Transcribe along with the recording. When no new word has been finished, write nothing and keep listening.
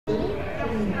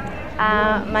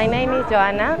My name is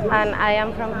Joanna and I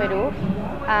am from Peru.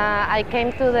 I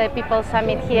came to the People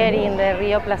Summit here in the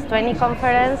Rio+20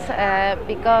 conference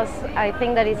because I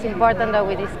think that it's important that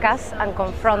we discuss and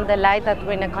confront the lie that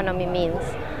green economy means.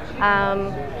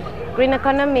 Green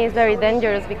economy is very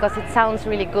dangerous because it sounds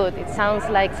really good. It sounds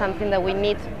like something that we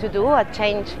need to do, a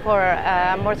change for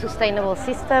a more sustainable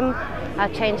system, a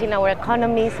change in our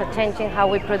economies, a change in how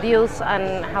we produce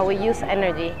and how we use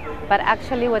energy. But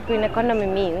actually what green economy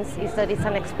means is that it's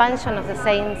an expansion of the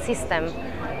same system.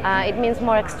 It means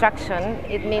more extraction,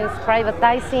 it means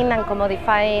privatizing and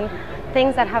commodifying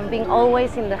things that have been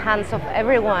always in the hands of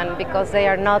everyone because they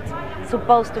are not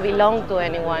supposed to belong to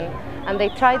anyone. And they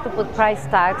try to put price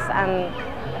tags and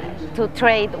to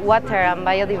trade water and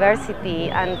biodiversity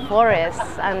and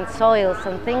forests and soils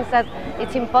and things that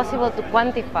it's impossible to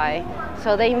quantify.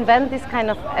 So they invent these kind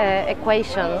of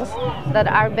equations that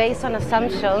are based on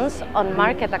assumptions, on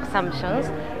market assumptions,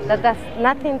 that has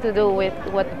nothing to do with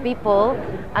what people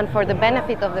and for the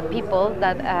benefit of the people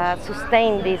that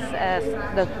sustain these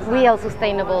the real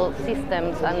sustainable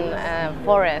systems and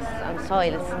forests and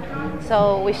soils.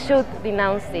 So we should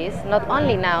denounce this, not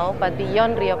only now, but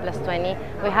beyond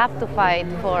Rio+20. We have to fight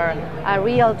for a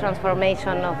real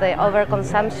transformation of the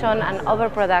overconsumption and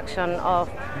overproduction of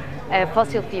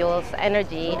fossil fuels,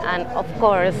 energy, and of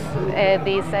course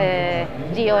this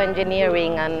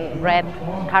geoengineering and red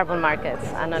carbon markets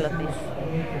and all of this.